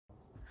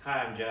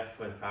Hi, I'm Jeff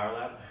with Power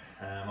Lab.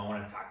 I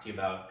want to talk to you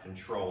about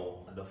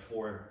control, the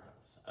fourth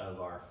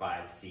of our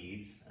 5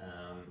 C's.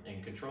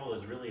 And control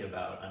is really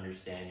about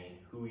understanding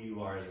who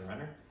you are as a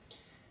runner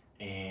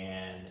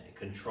and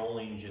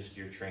controlling just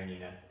your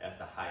training at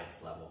the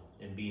highest level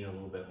and being a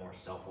little bit more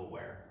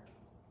self-aware.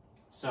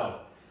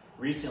 So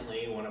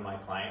recently, one of my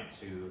clients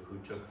who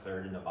took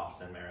third in the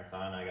Boston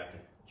Marathon, I got to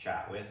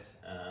chat with,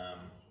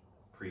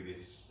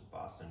 previous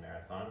Boston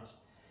Marathons.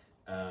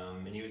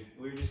 And we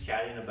were just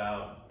chatting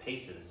about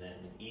paces and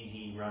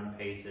easy run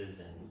paces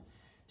and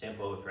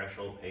tempo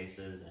threshold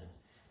paces,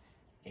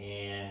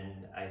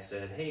 and I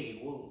said,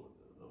 hey, well,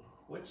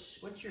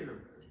 what's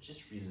your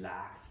just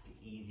relaxed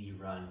easy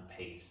run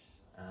pace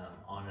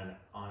on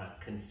a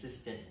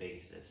consistent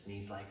basis? And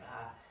he's like,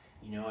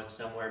 it's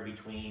somewhere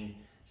between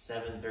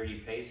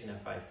 7:30 pace, and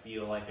if I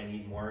feel like I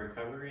need more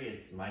recovery,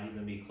 it might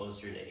even be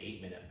closer to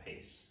 8-minute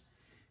pace.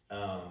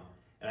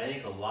 And I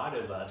think a lot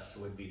of us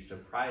would be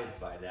surprised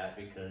by that,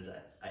 because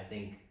I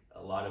think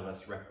a lot of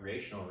us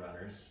recreational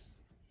runners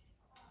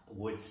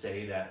would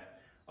say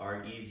that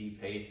our easy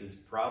pace is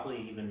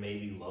probably even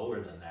maybe lower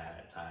than that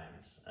at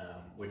times,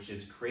 which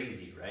is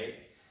crazy, right?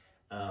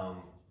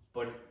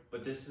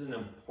 But this is an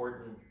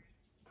important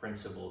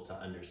principle to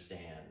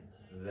understand,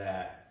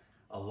 that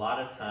a lot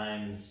of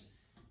times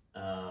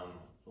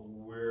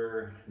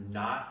we're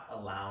not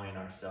allowing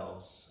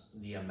ourselves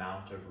the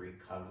amount of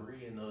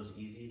recovery in those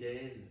easy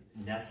days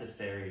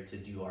necessary to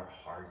do our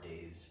hard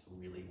days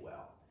really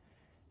well.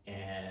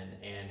 And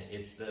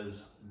it's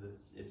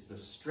the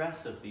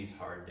stress of these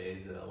hard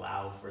days that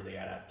allow for the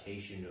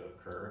adaptation to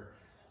occur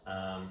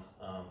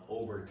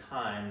over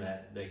time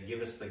that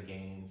give us the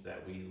gains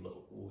that we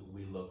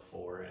look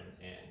for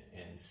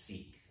and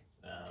seek.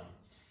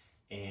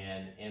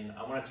 And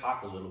I want to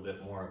talk a little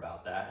bit more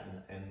about that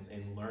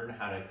and learn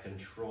how to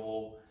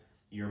control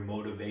your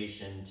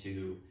motivation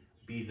to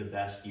be the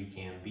best you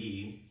can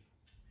be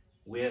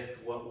with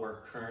what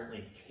we're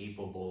currently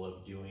capable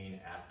of doing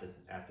at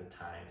the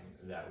time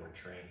that we're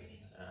training.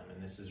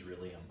 And this is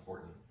really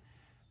important.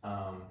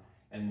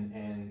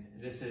 And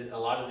this is a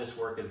lot of this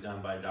work is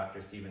done by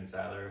Dr. Stephen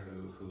Seiler,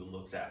 who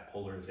looks at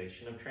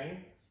polarization of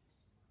training,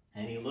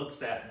 and he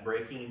looks at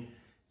breaking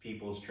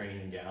people's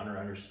training down or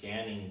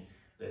understanding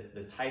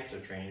the types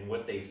of training.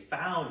 What they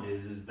found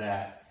is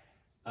that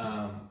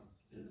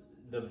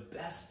the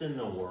best in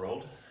the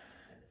world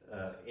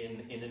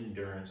in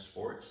endurance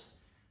sports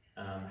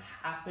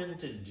happen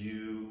to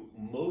do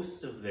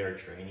most of their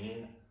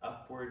training,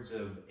 upwards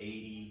of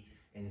 80,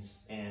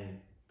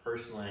 and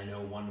personally I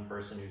know one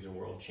person who's a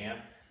world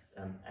champ,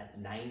 at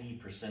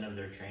 90% of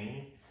their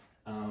training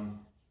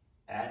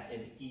at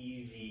an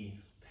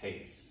easy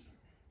pace,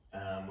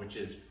 which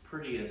is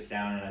pretty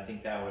astounding. I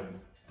think that would,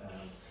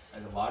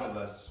 and a lot of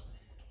us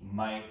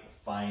might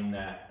find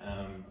that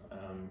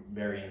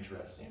very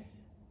interesting.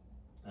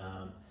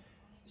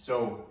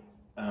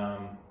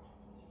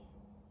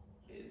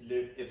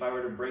 If I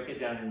were to break it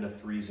down into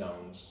 3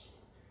 zones,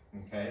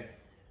 okay,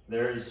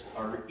 there's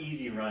our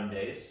easy run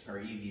days, our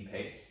easy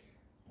pace,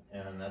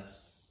 and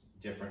that's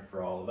different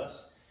for all of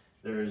us.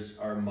 There's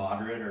our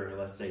moderate, or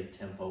let's say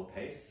tempo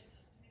pace.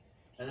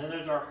 And then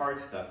there's our hard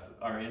stuff,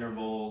 our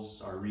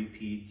intervals, our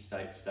repeats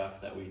type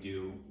stuff that we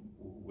do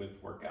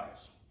with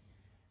workouts.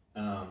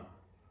 A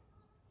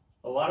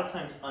lot of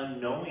times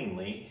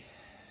unknowingly,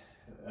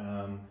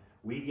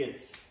 we get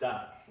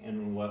stuck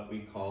in what we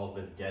call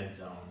the dead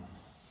zone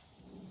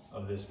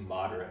of this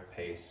moderate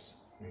pace,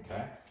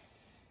 okay?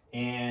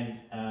 And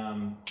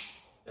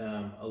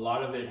a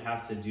lot of it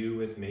has to do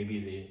with maybe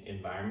the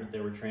environment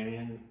that we're training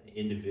in,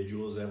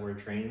 individuals that we're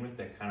training with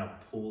that kind of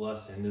pull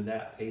us into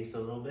that pace a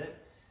little bit.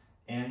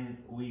 And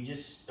we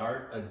just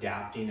start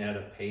adapting at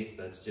a pace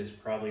that's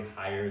just probably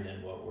higher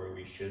than where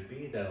we should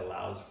be, that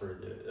allows for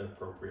the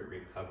appropriate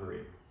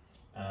recovery.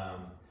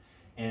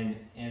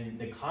 And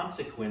the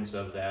consequence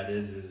of that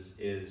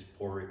is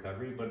poor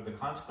recovery, but the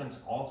consequence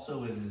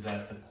also is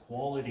that the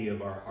quality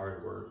of our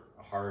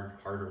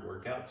harder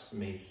workouts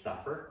may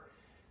suffer,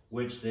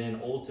 which then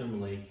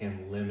ultimately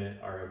can limit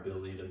our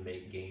ability to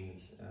make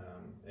gains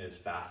as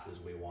fast as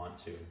we want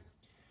to.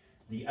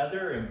 The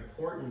other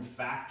important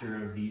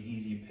factor of these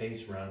easy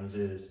pace runs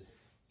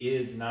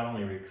is not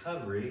only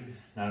recovery,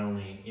 not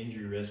only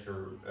injury risk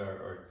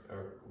or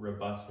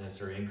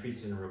robustness, or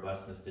increase in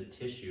robustness to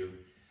tissue,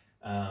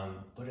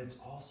 but it's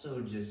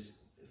also just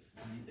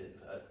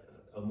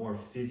a more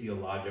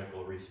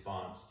physiological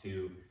response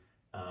to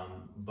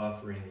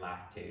buffering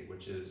lactate,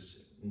 which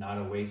is not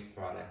a waste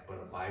product, but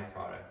a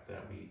byproduct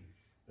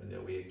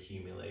that we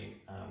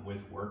accumulate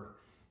with work.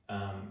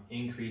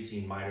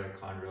 Increasing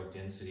mitochondrial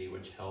density,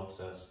 which helps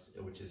us,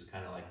 which is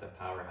kind of like the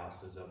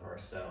powerhouses of our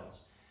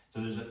cells. So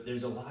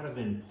there's a lot of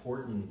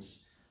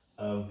importance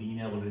of being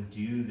able to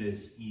do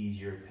this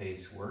easier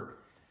pace work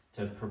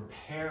to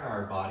prepare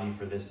our body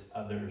for this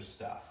other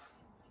stuff,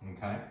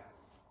 okay?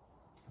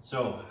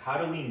 So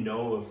how do we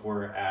know if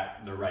we're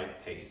at the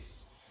right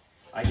pace?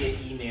 I get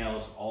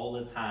emails all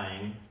the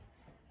time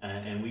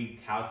and we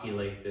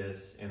calculate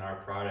this in our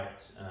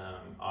product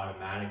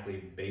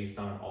automatically based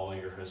on all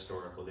your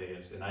historical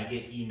data. And I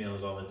get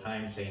emails all the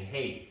time saying,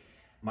 hey,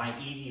 my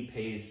easy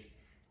pace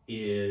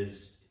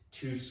is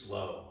too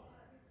slow.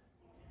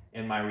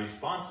 And my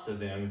response to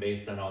them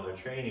based on all their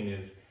training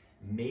is,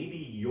 maybe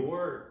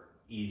your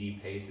easy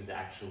pace is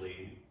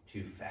actually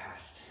too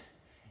fast.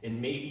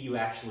 And maybe you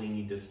actually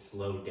need to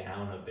slow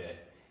down a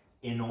bit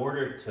in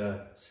order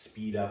to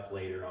speed up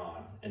later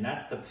on. And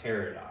that's the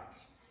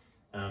paradox.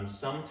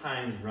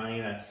 Sometimes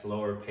running at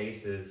slower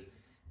paces,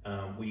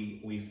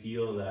 we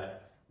feel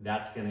that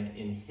that's going to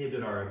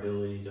inhibit our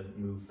ability to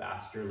move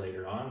faster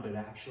later on, but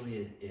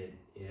actually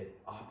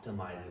it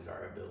optimizes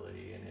our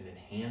ability and it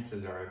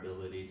enhances our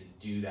ability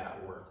to do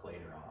that work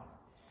later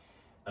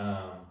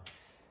on.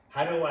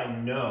 How do I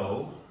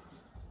know,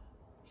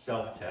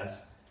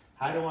 self-test,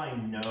 how do I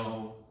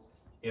know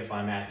if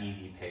I'm at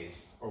easy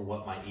pace or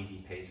what my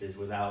easy pace is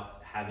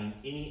without having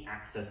any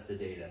access to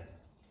data?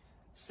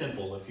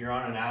 Simple. If you're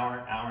on an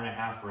hour and a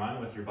half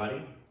run with your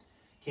buddy,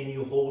 can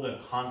you hold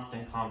a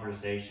constant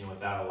conversation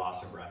without a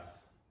loss of breath?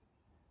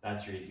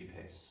 That's your easy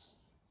pace,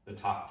 the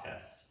talk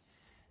test.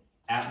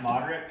 At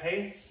moderate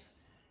pace,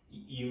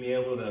 you may be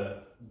able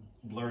to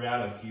blurt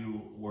out a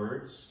few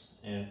words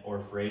or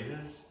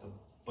phrases,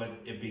 but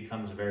it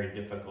becomes very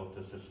difficult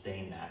to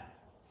sustain that.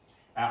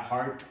 At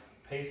hard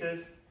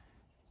paces,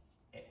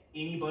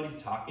 anybody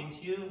talking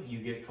to you, you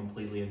get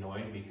completely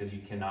annoyed because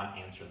you cannot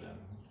answer them.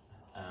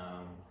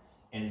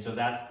 And so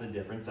that's the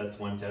difference. That's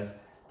one test.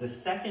 The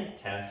second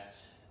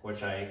test,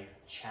 which I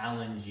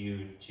challenge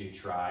you to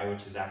try,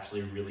 which is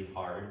actually really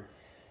hard,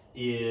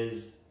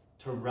 is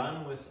to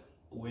run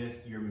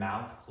with your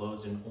mouth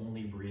closed and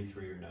only breathe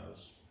through your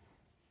nose.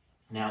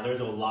 Now, there's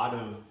a lot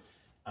of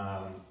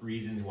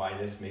reasons why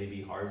this may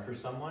be hard for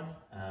someone,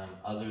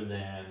 other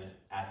than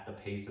at the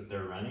pace that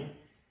they're running,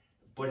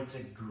 but it's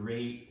a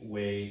great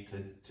way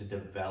to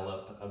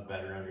develop a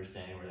better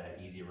understanding where that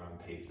easy run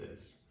pace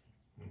is,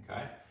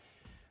 okay?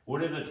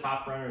 What do the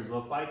top runners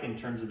look like in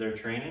terms of their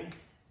training?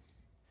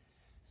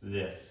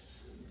 This.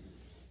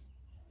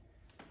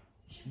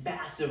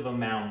 Massive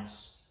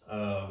amounts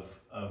of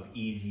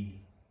easy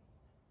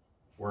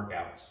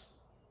workouts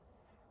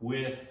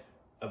with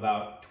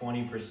about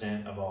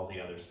 20% of all the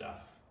other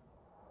stuff.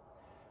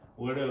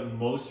 What do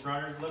most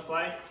runners look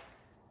like?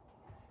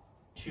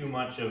 Too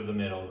much of the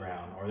middle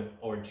ground,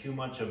 or too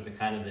much of the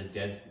kind of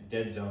the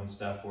dead zone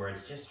stuff where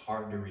it's just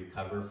hard to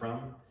recover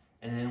from,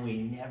 and then we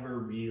never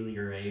really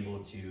are able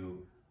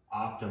to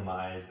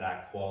optimize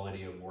that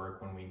quality of work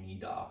when we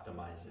need to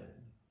optimize it,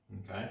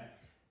 okay?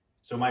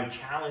 So my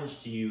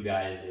challenge to you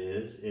guys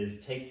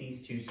is take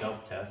these two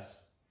self-tests,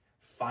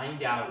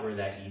 find out where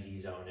that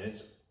easy zone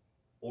is,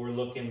 or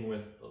look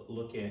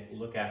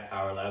at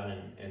Power Lab,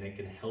 and it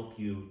can help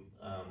you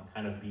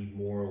kind of be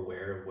more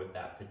aware of what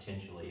that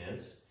potentially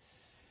is.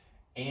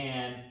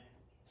 And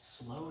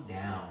slow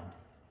down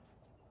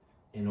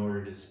in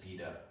order to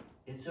speed up.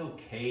 It's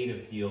okay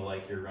to feel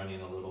like you're running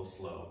a little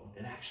slow.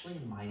 It actually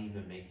might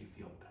even make you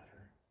feel better.